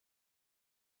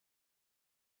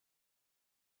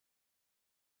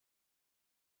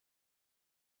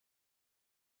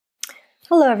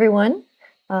Hello, everyone.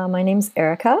 My name's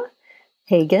Erica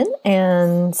Hagen,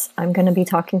 and I'm going to be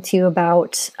talking to you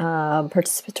about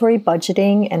participatory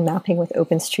budgeting and mapping with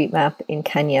OpenStreetMap in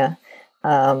Kenya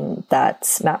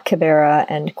that Map Kibera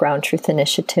and Ground Truth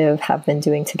Initiative have been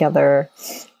doing together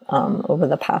over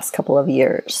the past couple of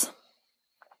years.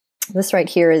 This right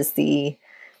here is the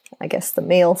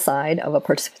male side of a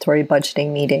participatory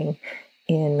budgeting meeting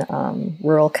in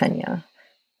rural Kenya.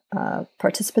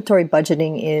 Participatory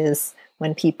budgeting is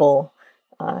when people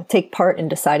take part in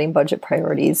deciding budget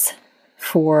priorities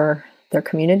for their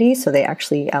community. So they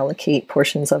actually allocate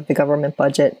portions of the government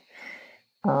budget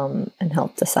and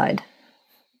help decide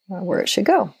where it should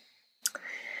go.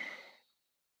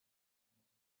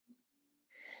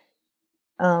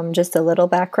 Just a little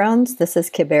background. This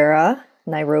is Kibera,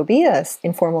 Nairobi, an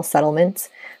informal settlement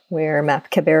where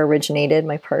Map Kibera originated.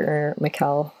 My partner,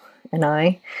 Mikkel, and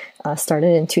I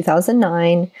started in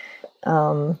 2009.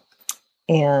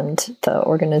 And the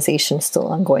organization is still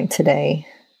ongoing today.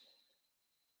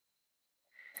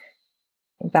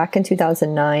 Back in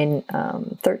 2009,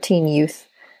 13 youth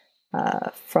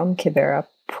from Kibera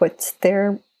put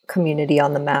their community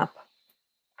on the map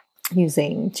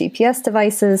using GPS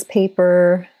devices,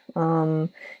 paper, and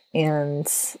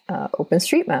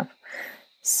OpenStreetMap.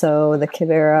 So the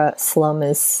Kibera slum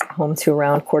is home to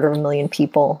around 250,000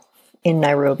 people in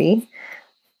Nairobi.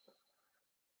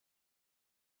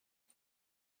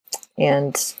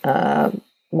 And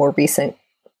more recent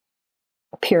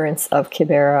appearance of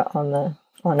Kibera on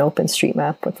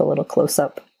OpenStreetMap with a little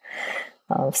close-up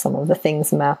of some of the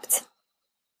things mapped.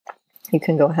 You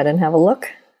can go ahead and have a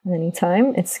look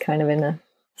anytime. It's kind of in the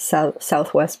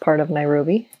southwest part of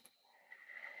Nairobi.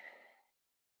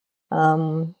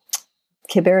 Kibera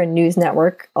News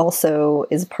Network also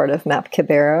is part of Map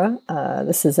Kibera.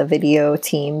 This is a video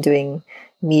team doing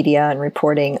media and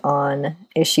reporting on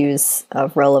issues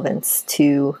of relevance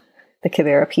to the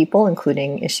Kibera people,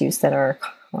 including issues that are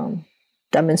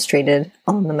demonstrated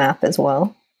on the map as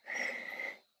well.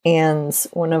 And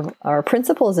one of our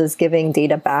principles is giving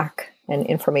data back and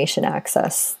information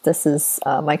access. This is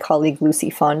my colleague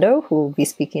Lucy Fondo, who will be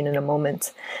speaking in a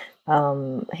moment,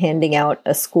 handing out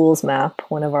a schools map.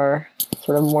 One of our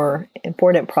sort of more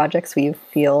important projects we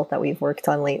feel that we've worked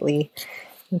on lately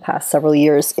in the past several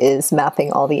years is mapping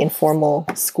all the informal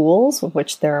schools, of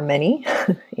which there are many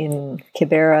in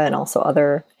Kibera and also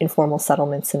other informal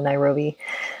settlements in Nairobi.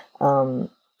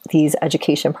 These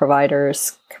education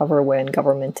providers cover when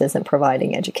government isn't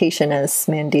providing education as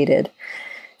mandated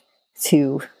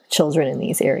to children in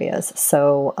these areas.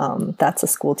 So that's a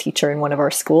school teacher in one of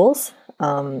our schools.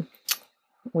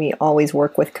 We always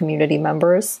work with community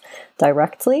members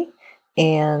directly,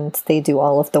 and they do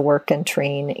all of the work and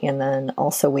train. And then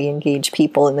also we engage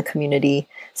people in the community,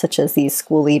 such as these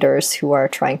school leaders who are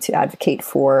trying to advocate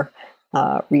for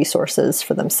resources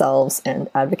for themselves and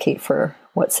advocate for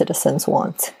what citizens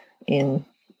want in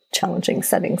challenging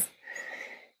settings.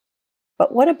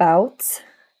 But what about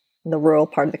the rural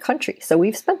part of the country? So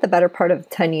we've spent the better part of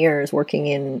 10 years working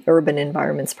in urban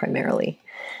environments primarily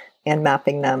and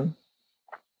mapping them.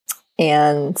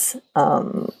 And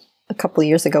a couple of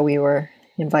years ago, we were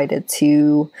invited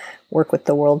to work with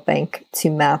the World Bank to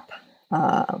map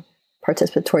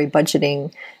participatory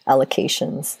budgeting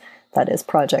allocations. That is,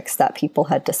 projects that people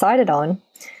had decided on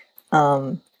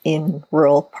in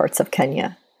rural parts of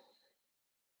Kenya.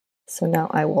 So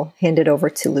now I will hand it over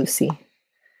to Lucy.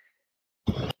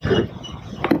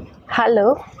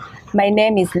 Hello, my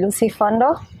name is Lucy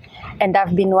Fondo, and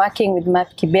I've been working with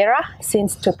Map Kibera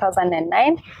since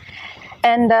 2009.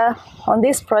 And on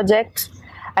this project,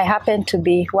 I happen to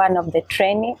be one of the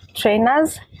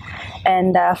trainers.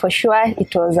 And for sure,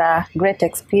 it was a great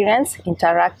experience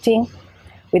interacting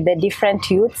with the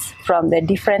different youths from the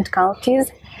different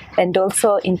counties and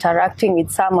also interacting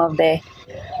with some of the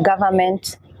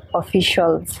government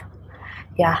officials.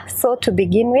 Yeah, so to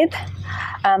begin with,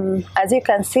 as you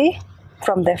can see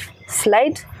from the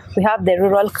slide, we have the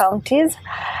rural counties,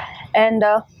 and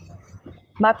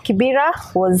Map Kibera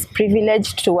was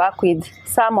privileged to work with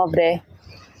some of the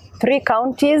 3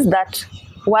 counties that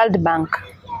World Bank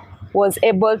was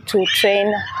able to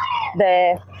train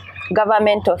the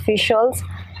government officials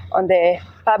on the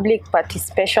public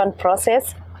participation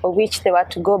process, for which they were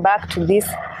to go back to these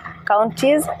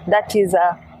counties, that is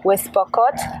West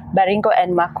Pokot, Baringo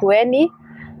and Makueni,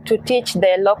 to teach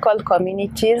the local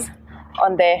communities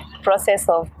on the process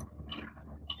of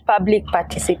public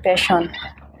participation.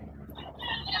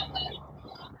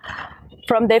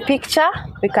 From the picture,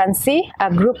 we can see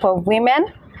a group of women,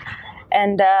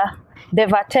 and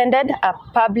they've attended a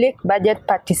public budget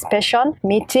participation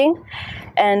meeting,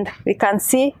 and we can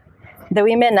see the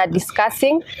women are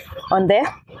discussing on the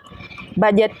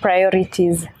budget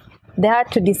priorities. They are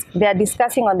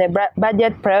discussing on the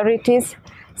budget priorities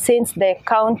since the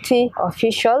county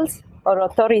officials or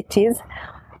authorities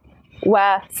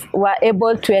were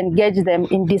able to engage them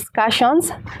in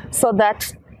discussions so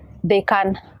that they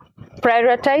can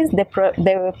prioritize the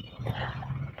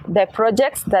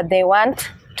projects that they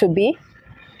want to be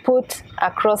put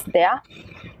across their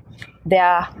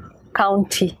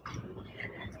county.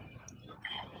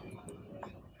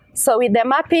 So with the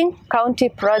mapping county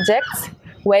projects,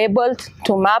 we're able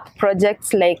to map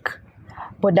projects like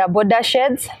border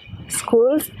sheds,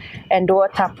 schools, and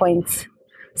water points.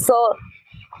 So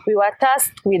we were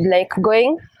tasked with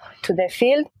going to the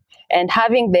field and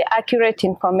having the accurate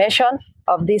information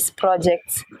of these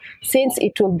projects, since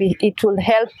it will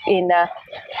help in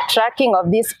tracking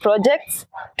of these projects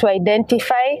to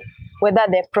identify whether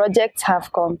the projects are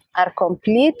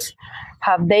complete,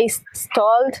 have they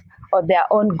stalled, or they are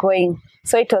ongoing.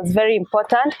 So it was very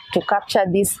important to capture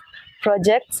these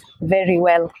projects very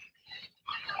well.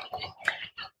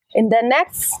 In the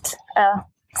next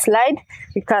slide,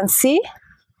 you can see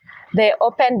the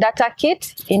Open Data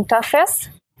Kit interface.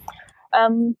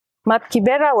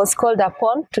 Kibera was called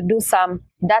upon to do some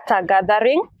data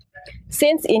gathering,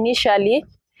 since initially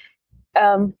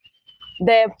it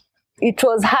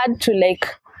was hard to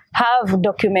have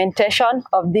documentation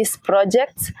of these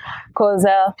projects, because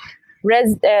the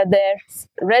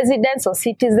residents or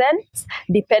citizens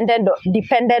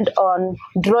depended on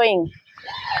drawing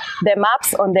the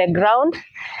maps on the ground,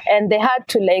 and they had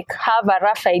to have a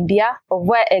rough idea of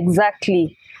where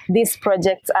exactly these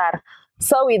projects are.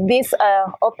 So with this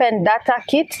Open Data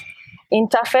Kit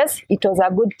interface, it was a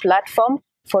good platform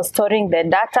for storing the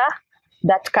data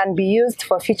that can be used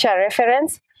for future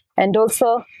reference, and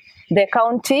also the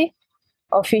county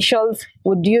officials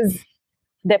would use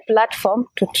the platform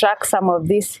to track some of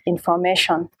this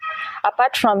information.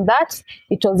 Apart from that,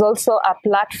 it was also a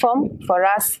platform for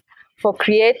us for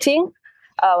creating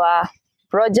our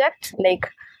project,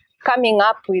 coming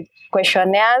up with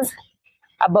questionnaires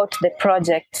about the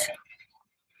project.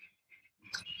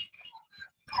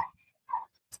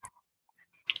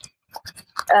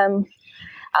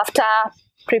 After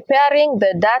preparing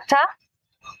the data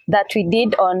that we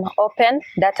did on Open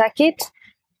Data Kit,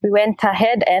 we went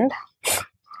ahead and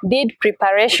did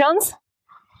preparations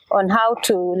on how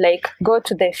to go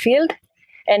to the field.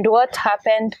 And what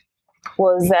happened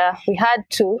was we had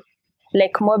to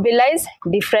mobilize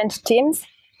different teams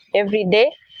every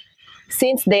day,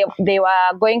 since they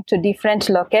were going to different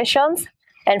locations.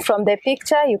 And from the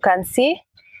picture you can see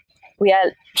we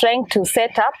are trying to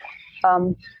set up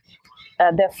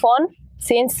the phone,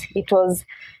 since it was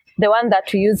the one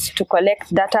that we used to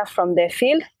collect data from the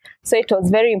field. So it was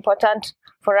very important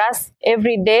for us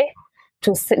every day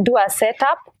to do a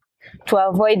setup to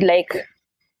avoid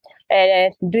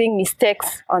doing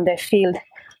mistakes on the field.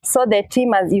 So the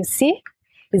team, as you see,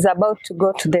 is about to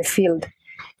go to the field.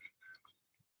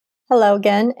 Hello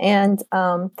again, and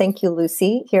thank you,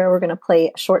 Lucy. Here we're going to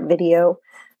play a short video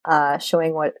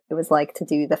showing what it was like to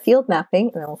do the field mapping,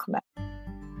 and then we'll come back.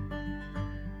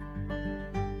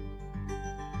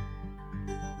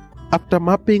 After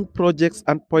mapping projects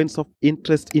and points of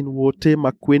interest in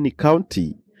Makueni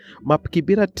County,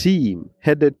 Kibera team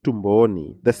headed to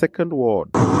Mboni, the second ward.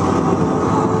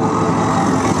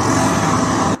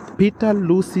 Peter,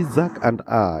 Lucy, Zach, and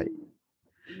I.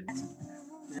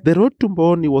 The road to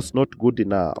Mboni was not good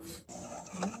enough.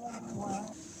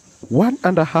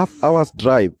 1.5 hours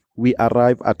drive, we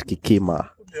arrived at Kikima.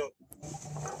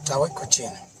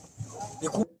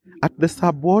 At the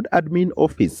sub-ward admin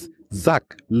office, Zach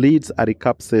leads a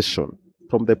recap session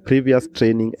from the previous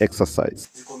training exercise.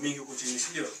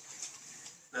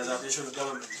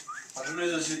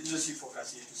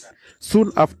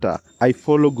 Soon after, I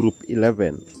follow Group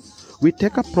 11. We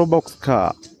take a Probox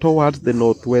car towards the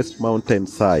northwest mountain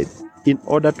side in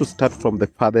order to start from the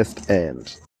farthest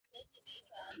end.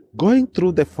 Going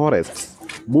through the forests,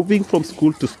 moving from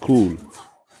school to school,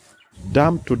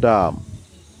 dam to dam.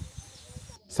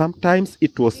 Sometimes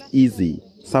it was easy,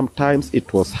 sometimes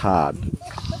it was hard.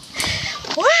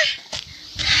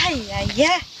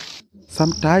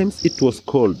 Sometimes it was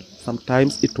cold,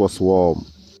 sometimes it was warm.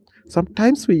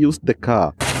 Sometimes we used the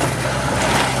car.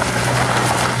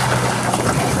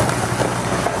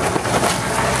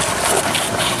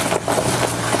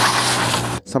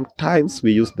 Sometimes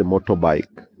we used the motorbike.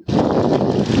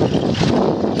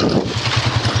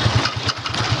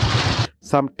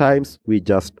 Sometimes we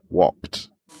just walked.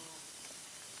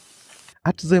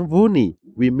 At Zemvuni,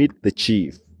 we meet the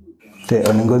chief. The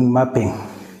ongoing mapping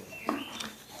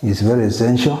is very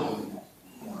essential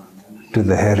to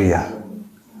the area,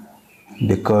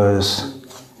 because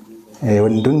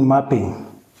when doing mapping,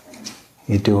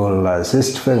 it will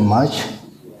assist very much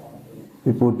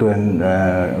people to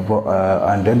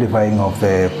identifying of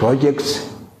the projects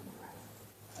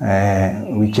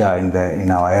which are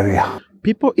in our area.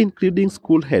 People, including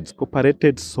school heads,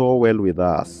 cooperated so well with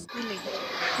us.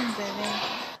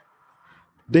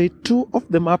 Day 2 of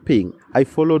the mapping, I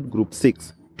followed Group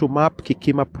 6 to map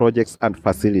Kikima projects and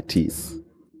facilities.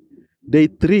 Day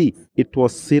 3, it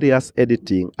was serious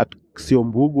editing at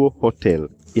Xiombugo Hotel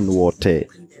in Wote.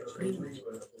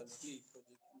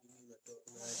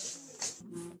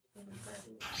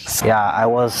 Yeah, I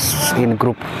was in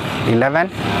Group 11.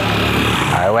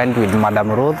 I went with Madam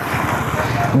Ruth.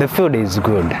 The food is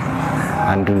good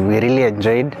and we really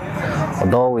enjoyed.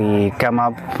 Although we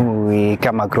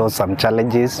came across some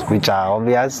challenges which are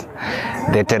obvious.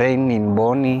 The terrain in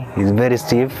Boni is very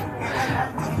steep.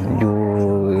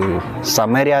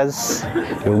 Some areas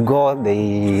you go,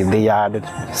 they are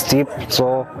steep,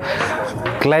 so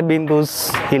climbing those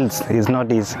hills is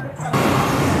not easy.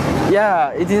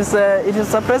 Yeah, it is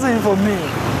surprising for me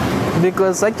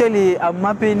because actually I'm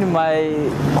mapping my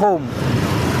home.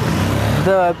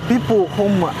 The people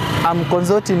whom I'm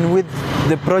consulting with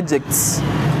the projects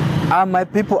are my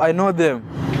people, I know them.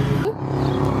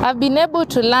 I've been able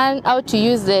to learn how to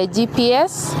use the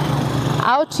GPS,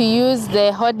 how to use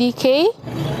the allocate,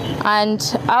 and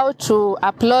how to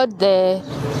upload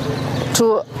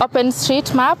to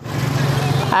OpenStreetMap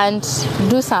and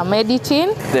do some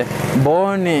editing. The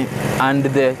Boni and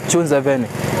the Chunzaveni,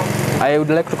 I would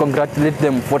like to congratulate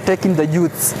them for taking the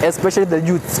youths, especially the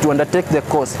youths, to undertake the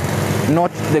course,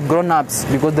 not the grown-ups,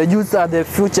 because the youths are the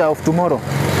future of tomorrow.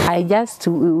 I just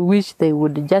wish they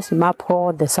would just map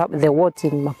all the wards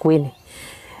in Makueni,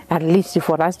 at least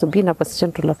for us to be in a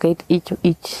position to locate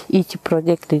each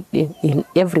project in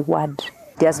every ward.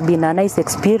 It has been a nice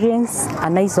experience, a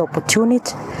nice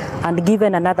opportunity, and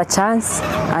given another chance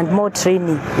and more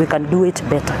training, we can do it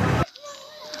better.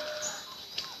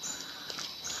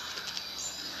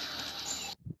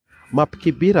 Map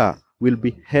Kibera will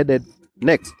be headed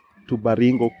next to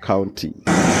Baringo County.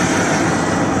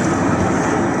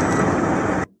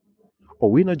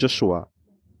 Owino Joshua,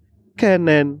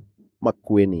 Baringo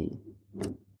Makueni.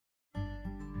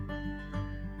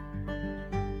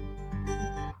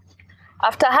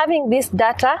 After having this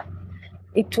data,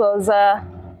 it was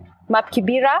Map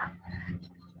Kibera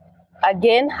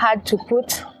again had to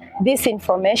put this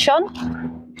information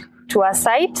to a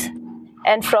site,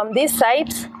 and from this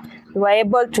site we were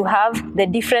able to have the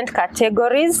different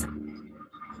categories,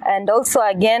 and also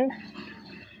again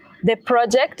the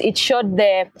project, it showed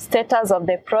the status of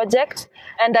the project,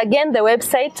 and again the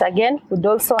website again would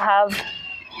also have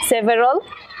several,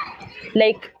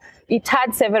 like it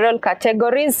had several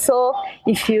categories. So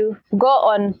if you go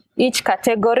on each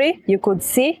category, you could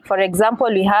see, for example,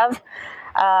 we have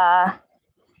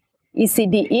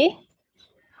ECDE,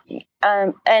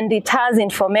 and it has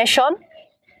information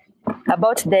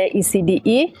about the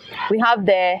ECDE. We have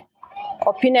the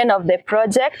opinion of the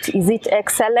project. Is it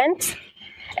excellent?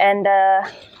 And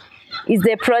is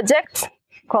the project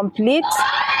complete?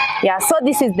 Yeah, so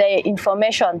this is the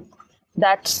information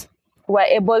that we're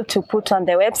able to put on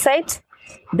the website.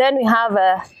 Then we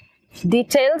have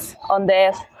details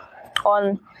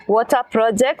on water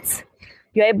projects.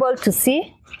 You're able to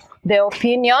see the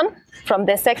opinion. From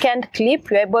the second clip,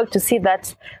 you're able to see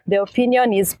that the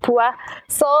opinion is poor.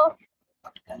 So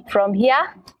from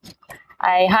here,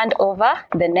 I hand over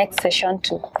the next session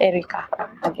to Erica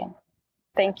again.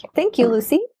 Thank you. Thank you,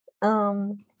 Lucy.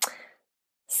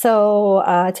 So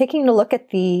taking a look at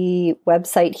the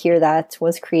website here that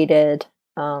was created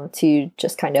to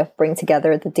just kind of bring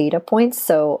together the data points.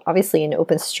 So obviously in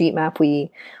OpenStreetMap,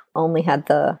 we only had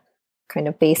the kind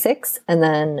of basics, and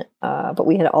then but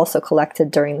we had also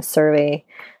collected during the survey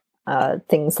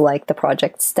things like the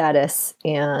project status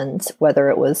and whether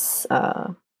it was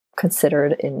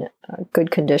considered in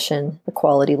good condition, the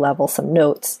quality level, some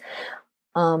notes.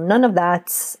 None of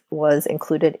that was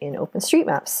included in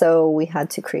OpenStreetMap, so we had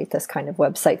to create this kind of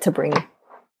website to bring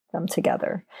them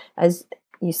together. As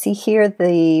you see here,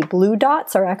 the blue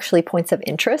dots are actually points of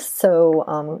interest. So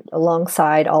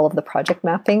alongside all of the project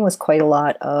mapping was quite a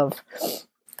lot of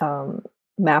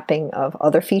mapping of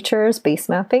other features, base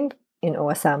mapping in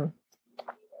OSM.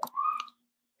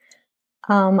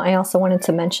 I also wanted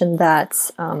to mention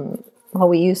that while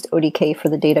we used ODK for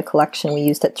the data collection, we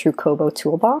used it through Kobo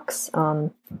Toolbox.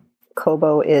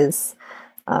 Kobo has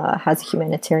a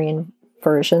humanitarian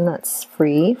version that's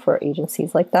free for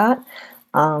agencies like that.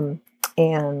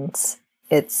 And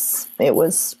it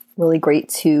was really great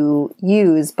to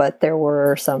use, but there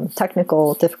were some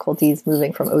technical difficulties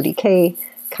moving from ODK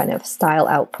kind of style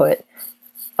output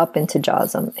up into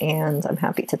JASM, and I'm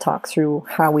happy to talk through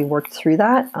how we worked through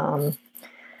that.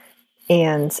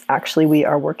 And actually, we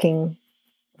are working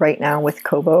right now with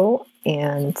Kobo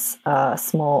and a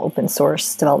small open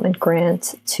source development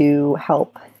grant to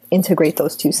help integrate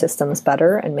those two systems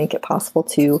better and make it possible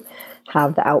to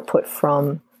have the output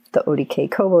from the ODK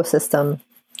Kobo system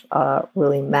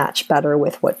really match better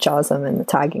with what JASM and the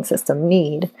tagging system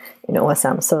need in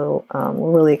OSM. So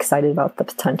we're really excited about the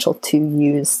potential to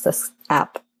use this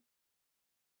app.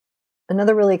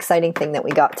 Another really exciting thing that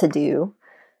we got to do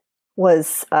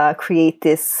was create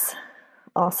this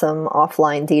awesome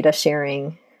offline data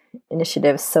sharing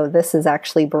initiative. So this is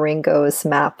actually Baringo's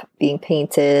map being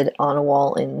painted on a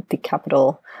wall in the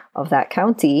capital of that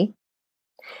county,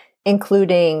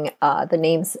 including the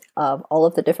names of all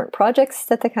of the different projects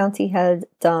that the county had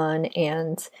done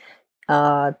and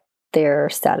their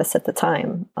status at the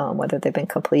time, whether they've been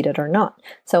completed or not.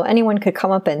 So anyone could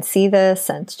come up and see this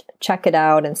and check it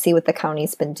out and see what the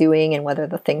county's been doing and whether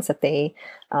the things that they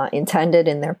intended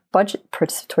in their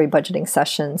participatory budgeting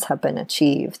sessions have been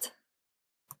achieved.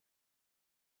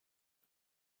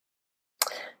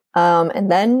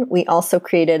 And then we also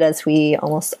created, as we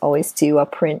almost always do, a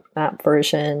print map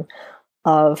version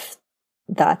of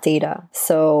that data.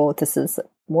 So this is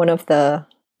one of the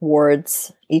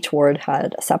wards. Each ward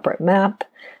had a separate map.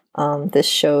 This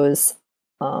shows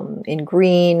in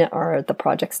green are the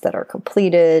projects that are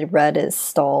completed, red is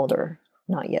stalled or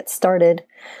not yet started,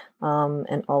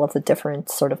 and all of the different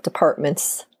sort of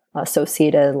departments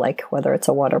associated, like whether it's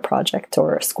a water project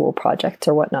or a school project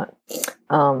or whatnot.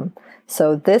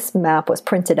 So this map was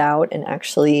printed out and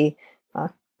actually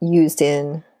used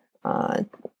in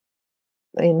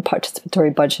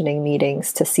participatory budgeting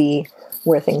meetings to see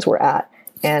where things were at.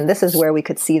 And this is where we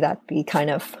could see that the kind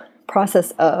of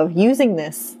process of using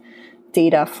this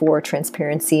data for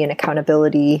transparency and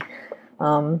accountability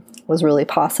was really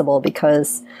possible,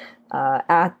 because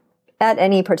at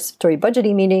any participatory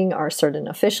budgeting meeting are certain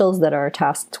officials that are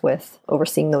tasked with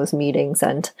overseeing those meetings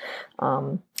and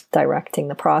directing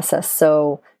the process.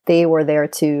 So they were there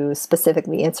to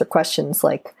specifically answer questions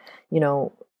like,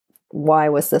 why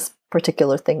was this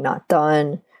particular thing not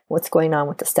done? What's going on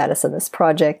with the status of this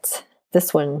project?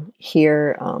 This one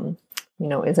here,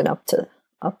 isn't up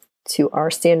to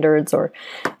our standards, or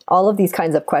all of these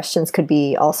kinds of questions could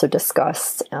be also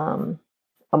discussed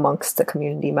amongst the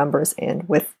community members and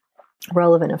with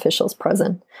relevant officials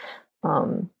present.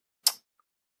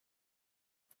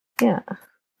 Yeah.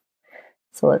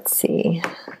 So let's see.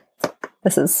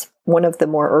 This is one of the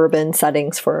more urban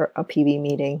settings for a PB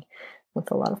meeting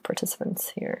with a lot of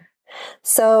participants here.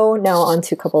 So now on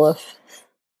to a couple of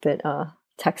bit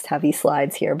text-heavy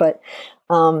slides here. But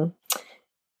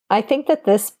I think that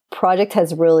this project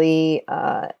has really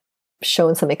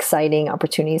shown some exciting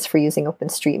opportunities for using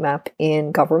OpenStreetMap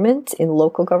in government, in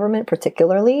local government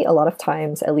particularly. A lot of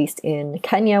times, at least in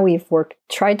Kenya, we've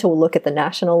tried to look at the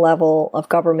national level of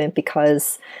government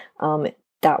because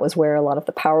that was where a lot of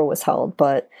the power was held.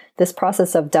 But this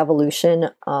process of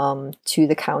devolution to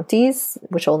the counties,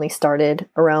 which only started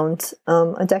around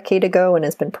a decade ago and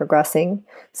has been progressing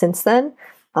since then,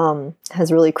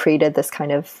 has really created this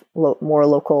kind of more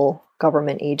local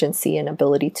government agency and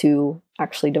ability to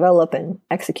actually develop and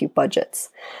execute budgets.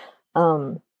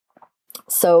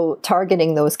 So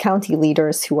targeting those county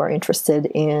leaders who are interested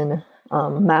in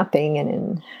mapping and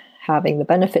in having the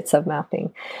benefits of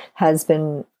mapping has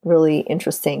been really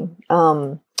interesting.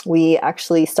 We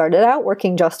actually started out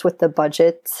working just with the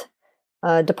budget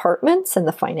departments and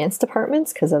the finance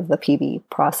departments because of the PB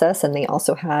process, and they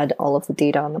also had all of the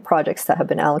data on the projects that have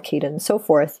been allocated and so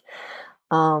forth.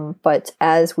 But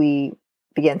as we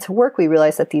began to work, we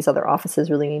realized that these other offices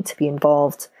really need to be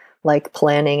involved, like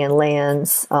planning and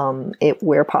lands,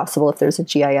 where possible, if there's a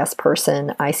GIS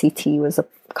person. ICT was a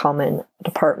common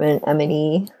department,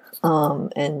 M&E,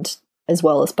 and as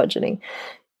well as budgeting.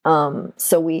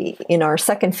 So we, in our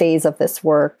second phase of this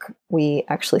work, we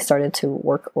actually started to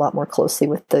work a lot more closely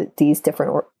with these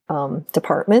different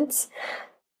departments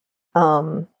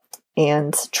and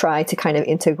try to kind of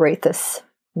integrate this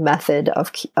method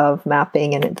of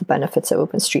mapping and the benefits of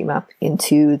OpenStreetMap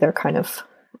into their kind of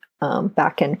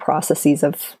back-end processes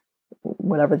of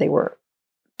whatever they were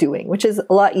doing, which is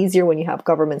a lot easier when you have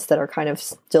governments that are kind of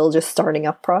still just starting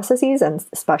up processes, and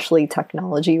especially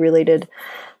technology-related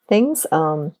things.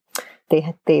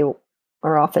 They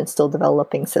are often still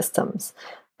developing systems.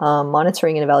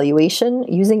 Monitoring and evaluation,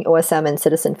 using OSM and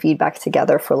citizen feedback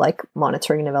together for like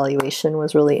monitoring and evaluation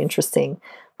was really interesting.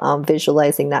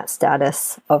 visualizing that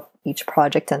status of each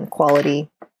project and quality,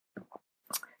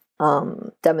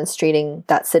 demonstrating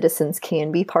that citizens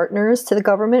can be partners to the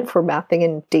government for mapping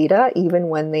and data, even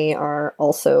when they are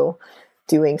also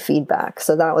doing feedback.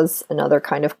 So that was another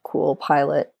kind of cool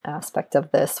pilot aspect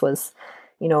of this, was,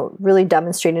 you know, really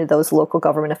demonstrating to those local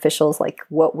government officials like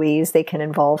what ways they can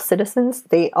involve citizens.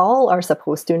 They all are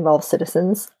supposed to involve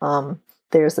citizens.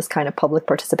 There's this kind of public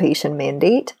participation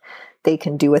mandate. They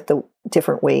can do it the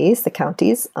different ways, the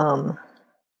counties.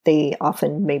 They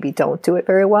often maybe don't do it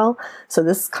very well. So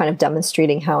this is kind of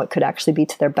demonstrating how it could actually be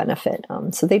to their benefit.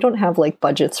 So they don't have like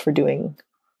budgets for doing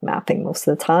mapping most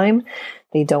of the time.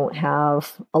 They don't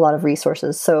have a lot of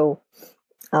resources. So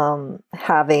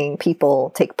having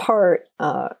people take part,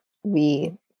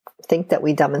 we think that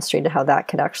we demonstrated how that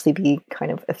could actually be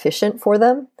kind of efficient for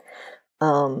them.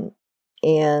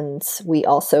 And we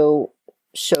also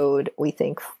showed, we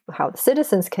think, how the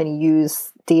citizens can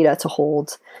use data to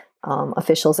hold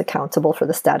officials accountable for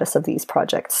the status of these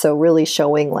projects. So really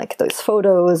showing like those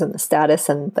photos and the status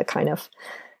and the kind of,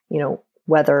 you know,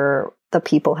 whether the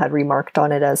people had remarked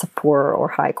on it as poor or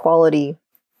high quality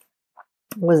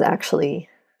was actually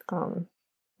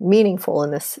meaningful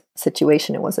in this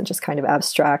situation. It wasn't just kind of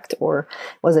abstract, or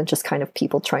wasn't just kind of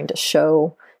people trying to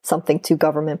show something to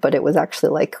government, but it was actually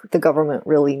like the government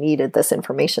really needed this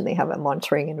information. They have a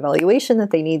monitoring and evaluation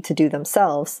that they need to do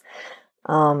themselves.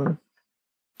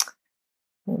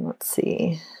 Let's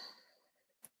see.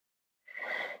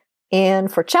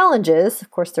 And for challenges,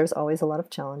 of course, there's always a lot of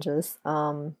challenges.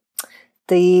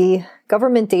 The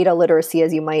government data literacy,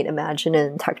 as you might imagine,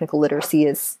 and technical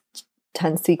literacy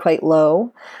tends to be quite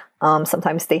low.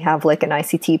 Sometimes they have like an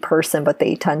ICT person, but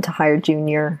they tend to hire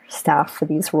junior staff for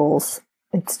these roles.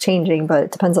 It's changing, but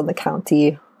it depends on the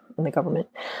county and the government.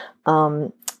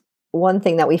 One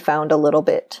thing that we found a little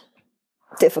bit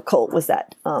difficult was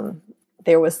that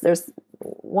there's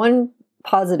one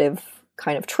positive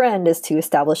kind of trend is to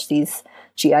establish these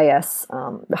GIS,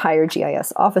 hire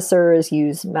GIS officers,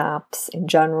 use maps in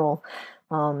general.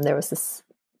 There was this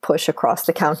push across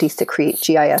the counties to create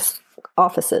GIS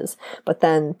offices, but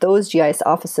then those GIS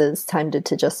offices tended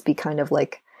to just be kind of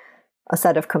like a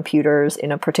set of computers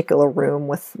in a particular room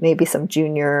with maybe some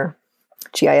junior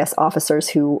GIS officers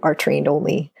who are trained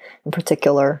only in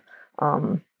particular,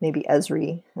 maybe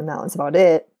Esri, and that was about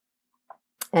it.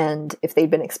 And if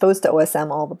they'd been exposed to OSM,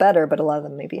 all the better, but a lot of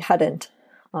them maybe hadn't,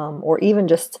 or even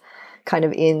just kind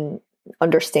of in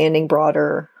understanding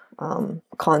broader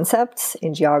concepts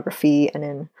in geography and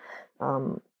in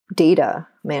data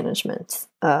management.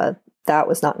 That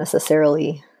was not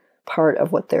necessarily part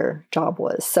of what their job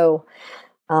was. So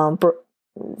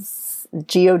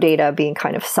geodata being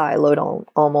kind of siloed,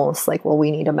 almost like, well,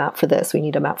 we need a map for this, we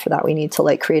need a map for that, we need to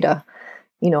like create a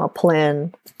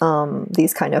plan,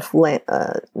 these kind of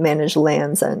managed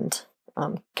lands and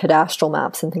cadastral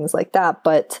maps and things like that,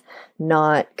 but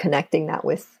not connecting that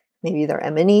with maybe their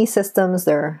M&E systems,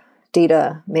 their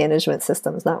data management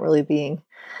systems, not really being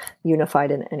unified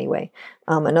in any way.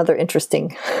 Another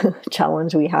interesting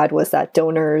challenge we had was that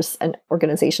donors and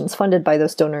organizations funded by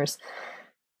those donors,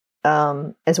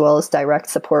 as well as direct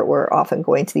support, were often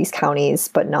going to these counties,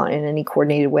 but not in any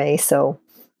coordinated way. So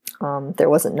there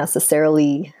wasn't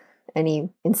necessarily any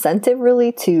incentive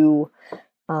really to,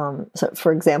 so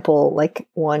for example, like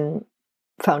one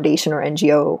foundation or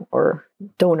NGO or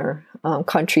donor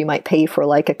country might pay for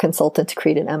like a consultant to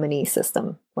create an M&E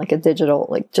system, like a digital,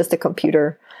 like just a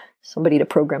computer, somebody to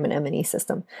program an M&E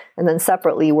system. And then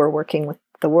separately, we're working with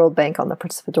the World Bank on the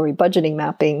Participatory Budgeting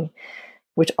Mapping,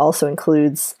 which also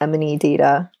includes M&E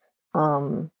data.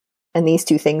 And these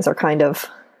two things are kind of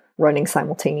running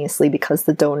simultaneously because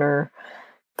the donors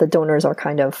are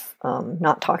kind of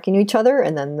not talking to each other,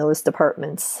 and then those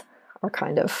departments are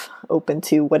kind of open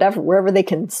to wherever they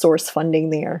can source funding.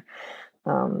 They are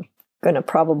going to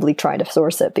probably try to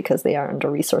source it because they are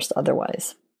under-resourced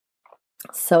otherwise.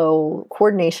 So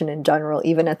coordination in general,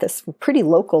 even at this pretty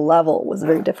local level, was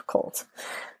very difficult.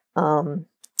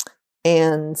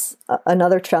 And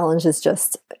another challenge is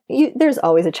just, there's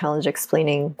always a challenge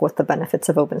explaining what the benefits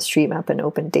of OpenStreetMap and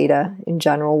open data in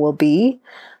general will be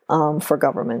for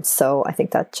governments. So I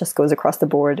think that just goes across the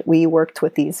board. We worked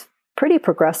with these pretty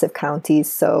progressive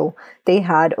counties, so they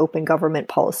had open government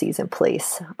policies in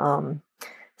place.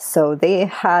 So they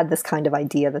had this kind of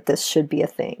idea that this should be a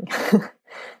thing.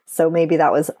 So maybe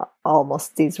that was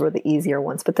these were the easier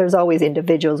ones, but there's always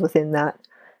individuals within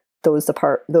those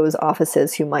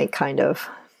offices who might kind of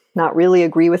not really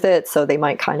agree with it. So they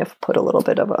might kind of put a little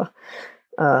bit of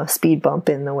a speed bump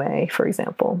in the way, for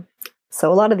example.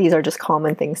 So a lot of these are just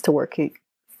common things to work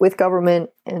with government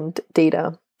and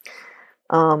data.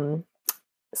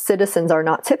 citizens are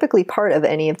not typically part of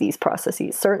any of these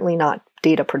processes, certainly not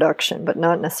data production, but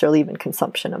not necessarily even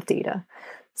consumption of data.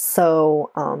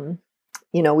 So,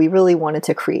 we really wanted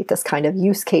to create this kind of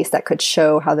use case that could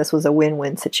show how this was a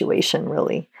win-win situation,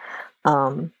 really,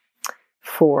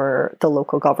 for the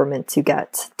local government to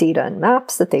get data and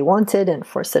maps that they wanted, and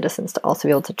for citizens to also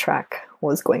be able to track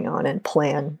what was going on and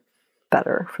plan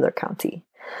better for their county.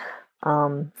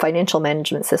 Financial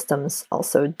management systems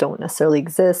also don't necessarily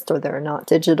exist, or they're not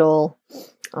digital.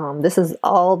 This is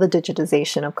all the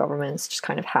digitization of governments just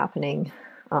kind of happening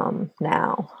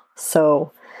now.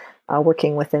 So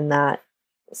working within that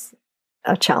is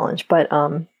a challenge. But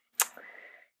I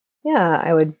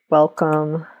would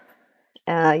welcome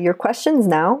your questions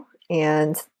now.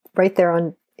 And right there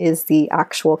on is the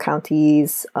actual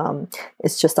counties.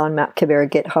 It's just on Map Kibera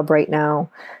GitHub right now.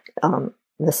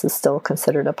 This is still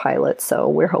considered a pilot, so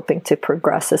we're hoping to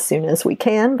progress as soon as we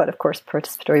can. But of course,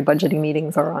 participatory budgeting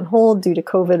meetings are on hold due to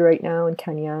COVID right now in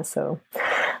Kenya, so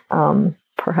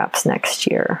perhaps next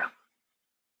year.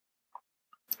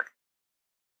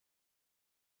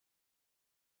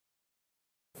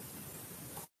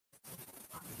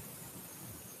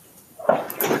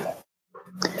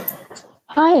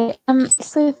 Hi,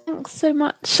 so thanks so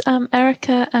much,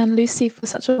 Erica and Lucy, for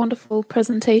such a wonderful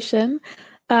presentation.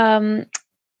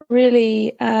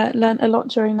 Really learned a lot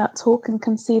during that talk, and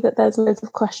can see that there's loads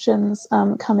of questions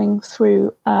coming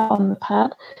through on the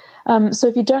pad. So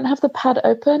if you don't have the pad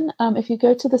open, if you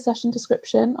go to the session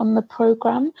description on the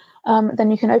program,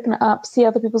 then you can open it up, see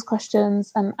other people's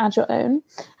questions, and add your own.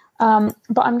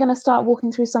 But I'm going to start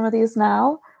walking through some of these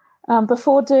now.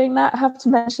 Before doing that, I have to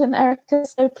mention, Erica,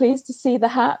 so pleased to see the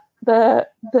hat. The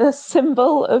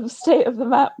symbol of State of the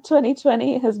Map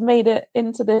 2020 has made it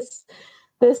into this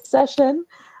session.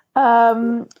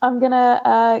 I'm going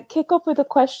to kick off with a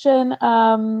question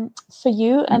for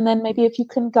you, and then maybe if you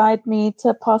can guide me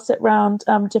to pass it around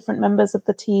different members of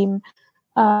the team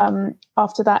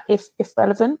after that, if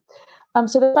relevant.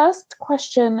 So the first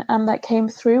question that came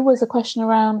through was a question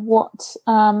around what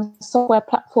software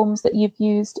platforms that you've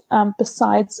used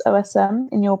besides OSM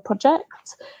in your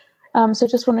project. So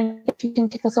just wondering if you can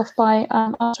kick us off by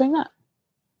answering that.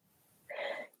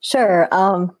 Sure.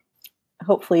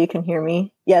 Hopefully you can hear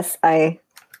me. Yes, I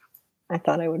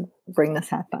thought I would bring this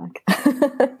hat back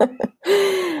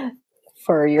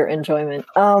for your enjoyment.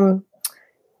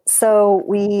 So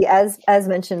we, as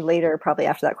mentioned later, probably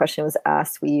after that question was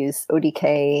asked, we use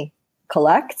ODK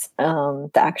Collect, the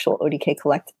actual ODK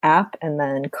Collect app, and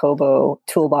then Kobo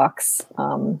Toolbox.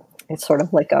 It's sort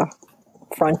of like a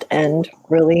front end,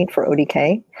 really, for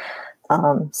ODK.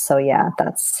 So yeah,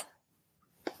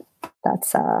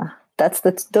 those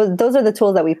are the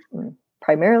tools that we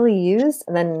primarily used.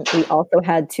 And then we also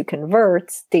had to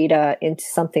convert data into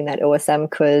something that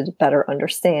OSM could better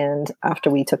understand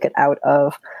after we took it out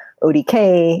of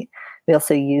ODK. We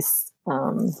also used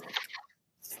what's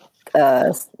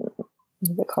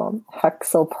it called?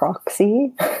 Hexel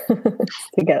proxy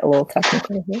to get a little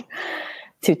technical here,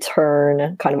 to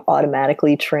kind of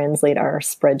automatically translate our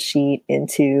spreadsheet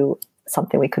into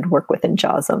something we could work with in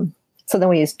JASM. So then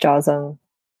we used JASM.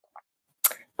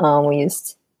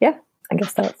 I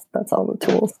guess that's all the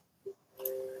tools.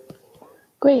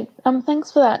 Great, thanks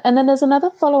for that. And then there's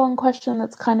another follow-on question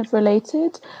that's kind of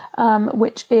related,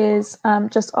 which is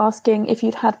just asking if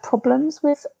you'd had problems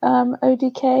with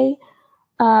ODK,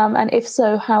 and if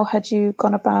so, how had you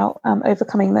gone about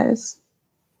overcoming those?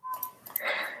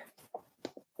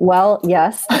 Well,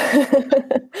 yes. I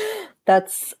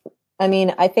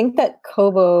think that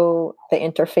Kobo, the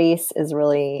interface, is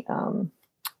really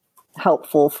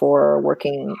helpful for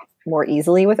working more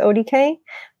easily with ODK.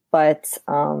 But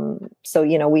I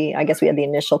guess we had the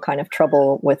initial kind of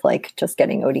trouble with like just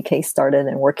getting ODK started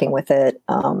and working with it.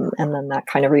 And then that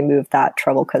kind of removed that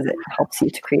trouble because it helps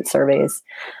you to create surveys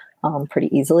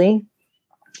pretty easily.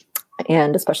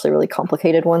 And especially really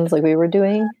complicated ones like we were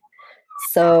doing.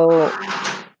 So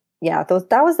yeah,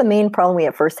 that was the main problem we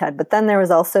at first had. But then there was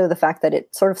also the fact that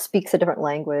it sort of speaks a different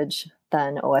language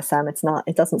than OSM.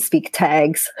 It doesn't speak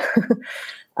tags.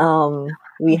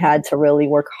 We had to really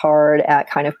work hard at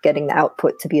kind of getting the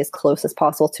output to be as close as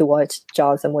possible to what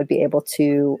JASM would be able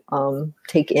to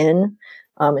take in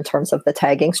terms of the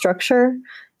tagging structure.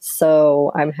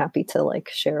 So I'm happy to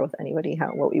share with anybody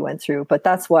what we went through. But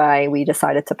that's why we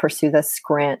decided to pursue this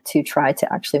grant, to try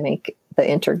to actually make the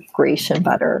integration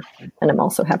better. And I'm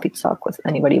also happy to talk with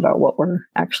anybody about what we're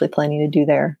actually planning to do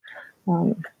there.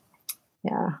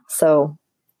 So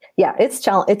it's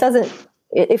challenging. It doesn't.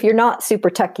 If you're not super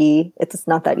techie, it's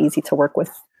not that easy to work with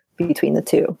between the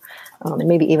two, and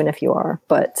maybe even if you are.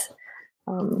 But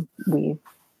we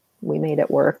made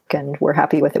it work, and we're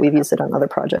happy with it. We've used it on other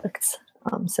projects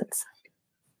since.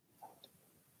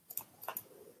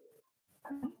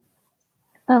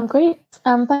 Great.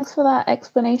 Thanks for that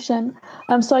explanation.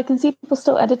 So I can see people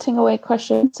still editing away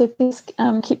questions, so please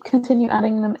continue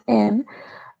adding them in.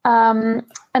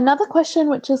 Another question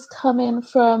which has come in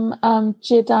from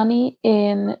Jidani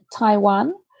in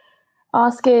Taiwan,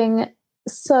 asking,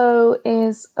 so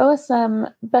is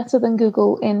OSM better than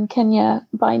Google in Kenya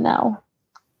by now?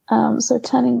 So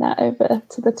turning that over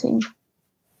to the team.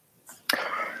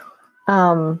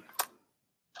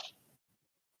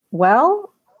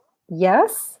 Well,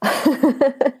 yes.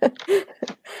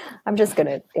 I'm just going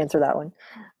to answer that one.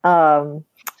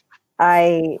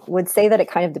 I would say that it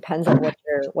kind of depends on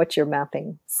what you're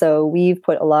mapping. So we've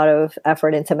put a lot of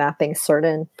effort into mapping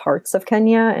certain parts of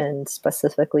Kenya, and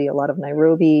specifically a lot of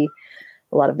Nairobi,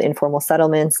 a lot of the informal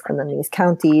settlements, and then these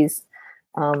counties.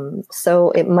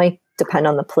 So it might depend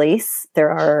on the place.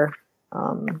 There are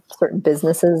certain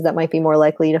businesses that might be more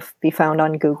likely to be found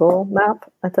on Google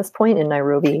Map at this point, in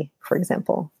Nairobi, for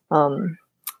example.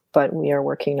 But we are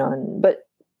working on,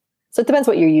 so it depends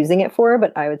what you're using it for,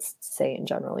 but I would say in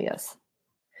general, yes.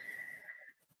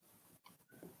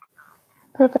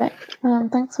 Perfect.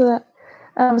 Thanks for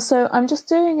that. So I'm just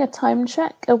doing a time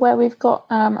check where we've got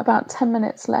about 10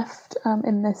 minutes left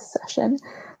in this session.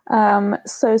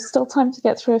 So still time to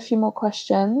get through a few more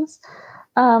questions.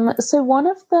 So one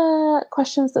of the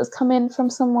questions that's come in from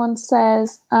someone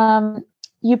says,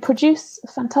 you produce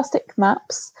fantastic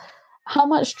maps. How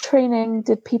much training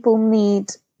did people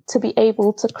need to be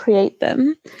able to create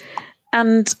them?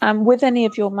 And with any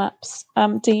of your maps,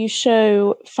 do you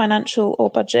show financial or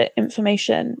budget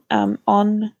information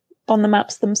on the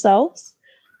maps themselves?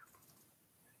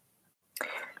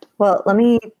 Well,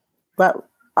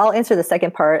 I'll answer the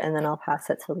second part, and then I'll pass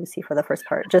it to Lucy for the first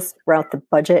part. Just route the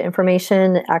budget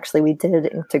information. Actually, we did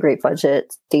integrate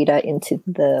budget data into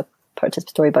the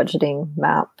participatory budgeting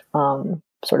map,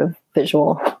 sort of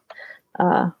visual,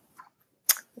 the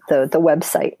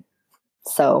website.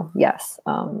 So yes,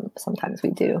 sometimes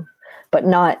we do, but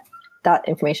that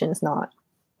information is not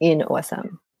in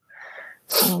OSM.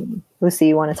 Lucy,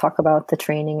 you want to talk about the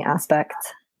training aspect?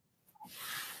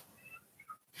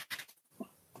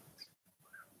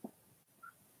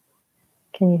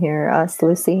 Can you hear us,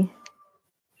 Lucy?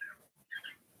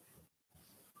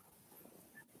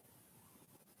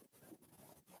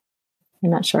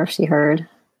 I'm not sure if she heard.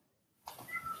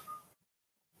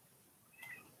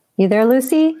 You there,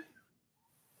 Lucy?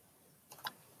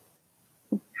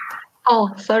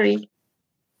 Oh, sorry. I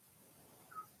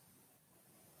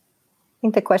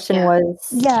think the question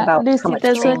was about Lucy, how much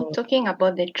training. Talking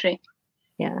about the train.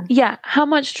 Yeah. How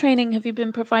much training have you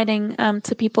been providing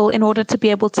to people in order to be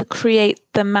able to create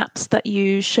the maps that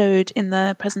you showed in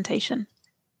the presentation?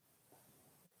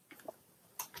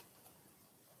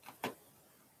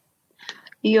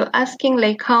 You're asking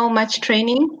like how much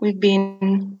training we've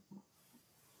been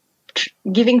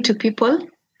giving to people?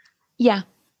 Yeah.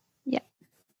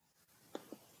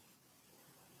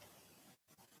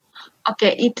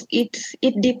 Okay,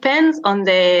 it depends on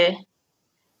the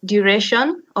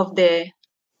duration of the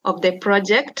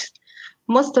project.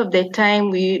 Most of the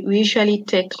time we usually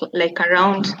take like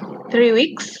around 3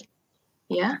 weeks.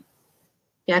 Yeah,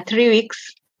 3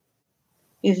 weeks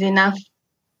is enough.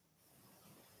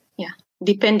 Yeah,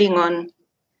 depending on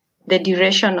the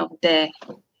duration of the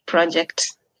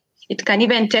project. It can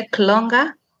even take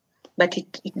longer, but it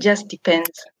just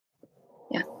depends.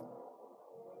 Yeah.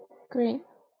 Great.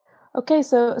 Okay,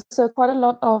 so quite a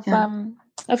lot of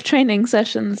training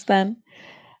sessions then.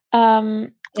 Yeah.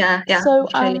 So,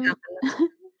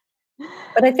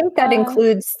 but I think that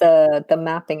includes the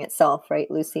mapping itself, right,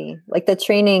 Lucy? Like the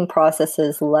training process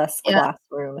is less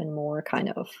classroom and more kind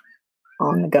of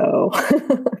on the go,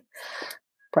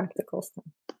 practical stuff.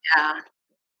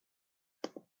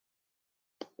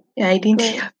 Yeah, I didn't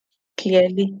hear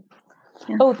clearly.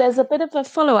 Yeah. Oh, there's a bit of a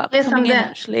follow-up coming in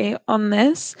actually on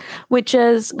this, which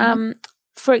is,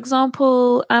 for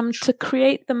example, to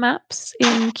create the maps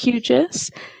in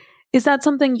QGIS, is that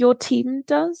something your team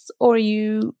does, or are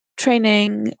you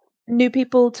training new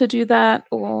people to do that,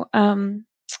 or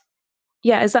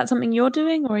is that something you're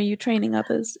doing, or are you training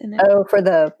others in it? Oh, for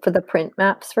the print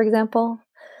maps, for example.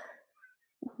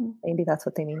 Maybe that's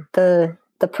what they mean. The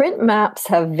print maps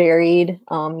have varied.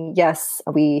 Yes,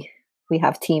 we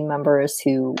have team members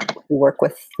who work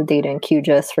with the data in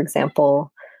QGIS, for example,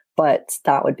 but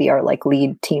that would be our like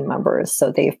lead team members.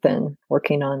 So they've been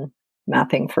working on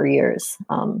mapping for years.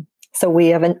 So we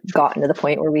haven't gotten to the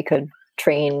point where we could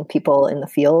train people in the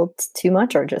field too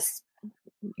much, or just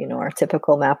our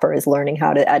typical mapper is learning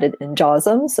how to edit in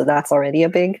JAWSM, so that's already a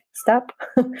big step.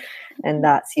 And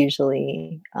that's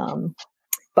usually,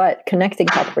 but connecting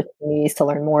to opportunities to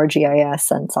learn more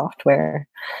GIS and software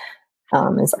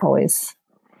is always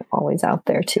out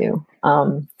there too,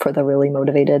 for the really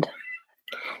motivated.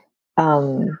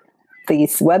 The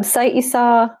website you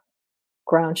saw,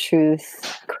 Ground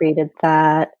Truth created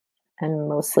that, and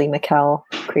mostly Mikkel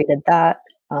created that.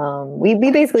 We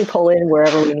basically pull in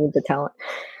wherever we need the talent.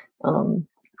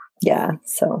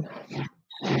 So.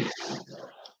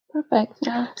 Perfect.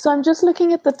 Yeah. So I'm just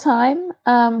looking at the time.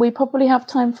 We probably have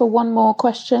time for one more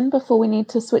question before we need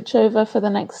to switch over for the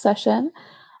next session.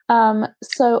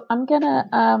 So I'm going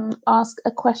to ask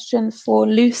a question for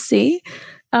Lucy,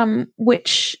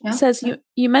 which says,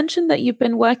 you mentioned that you've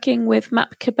been working with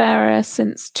Map Kibera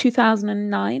since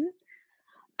 2009.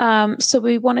 So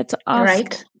we wanted to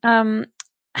ask,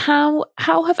 how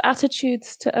have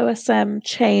attitudes to OSM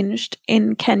changed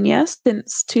in Kenya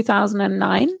since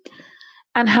 2009?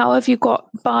 And how have you got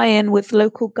buy-in with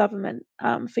local government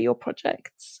for your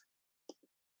projects?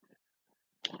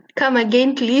 Come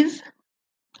again, please.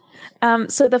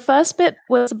 So the first bit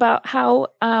was about how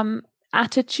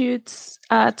attitudes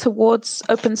towards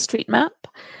OpenStreetMap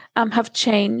have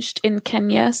changed in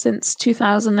Kenya since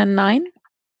 2009.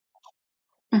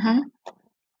 Mm-hmm.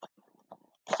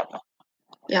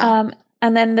 Yeah.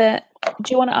 And then do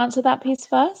you want to answer that piece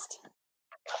first?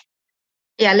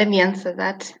 Yeah, let me answer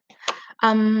that.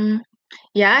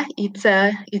 Yeah, it's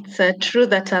true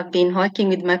that I've been working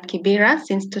with Map Kibera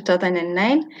since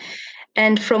 2009.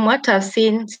 And from what I've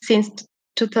seen since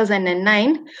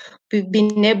 2009, we've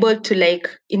been able to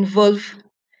involve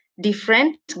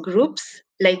different groups,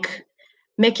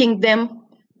 making them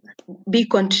be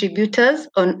contributors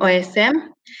on OSM.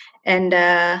 And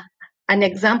an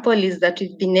example is that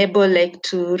we've been able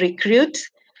to recruit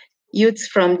youths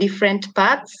from different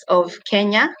parts of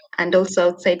Kenya and also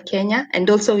outside Kenya. And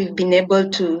also we've been able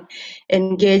to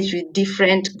engage with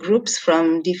different groups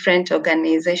from different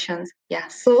organizations. Yeah,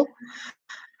 so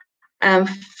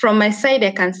from my side,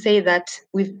 I can say that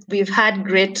we've had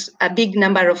a big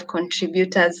number of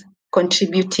contributors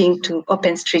contributing to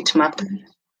OpenStreetMap.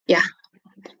 Yeah.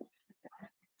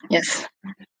 Yes.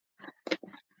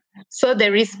 So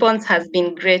the response has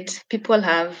been great. People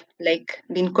have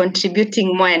been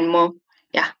contributing more and more.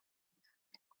 Yeah.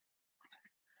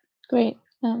 Great.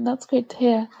 That's great to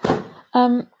hear.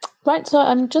 Right, so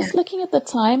I'm just looking at the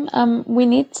time. We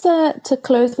need to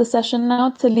close the session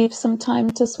now to leave some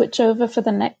time to switch over for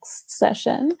the next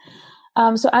session.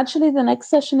 So actually, the next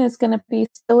session is going to be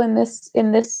still in this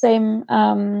same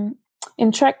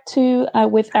in track 2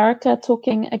 with Erica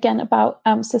talking again about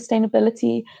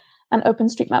sustainability and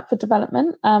OpenStreetMap for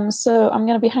development. So I'm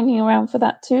going to be hanging around for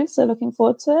that too. So looking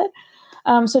forward to it.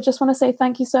 So just want to say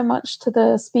thank you so much to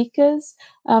the speakers,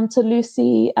 to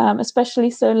Lucy, especially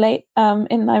so late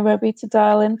in Nairobi to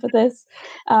dial in for this,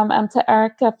 and to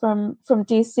Erica from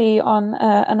DC on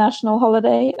a national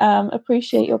holiday.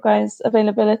 Appreciate your guys'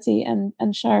 availability and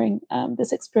sharing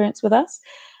this experience with us,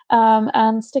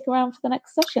 and stick around for the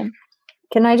next session.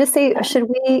 Can I just say, should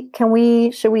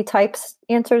we type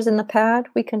answers in the pad?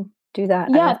 We can do that.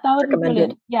 Yeah, that would be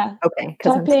brilliant. Yeah. Okay.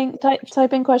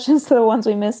 Typing questions to the ones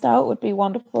we missed out would be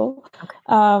wonderful.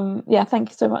 Okay. Yeah, thank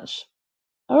you so much.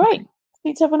 All right.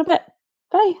 Speak to everyone a bit.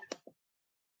 Bye.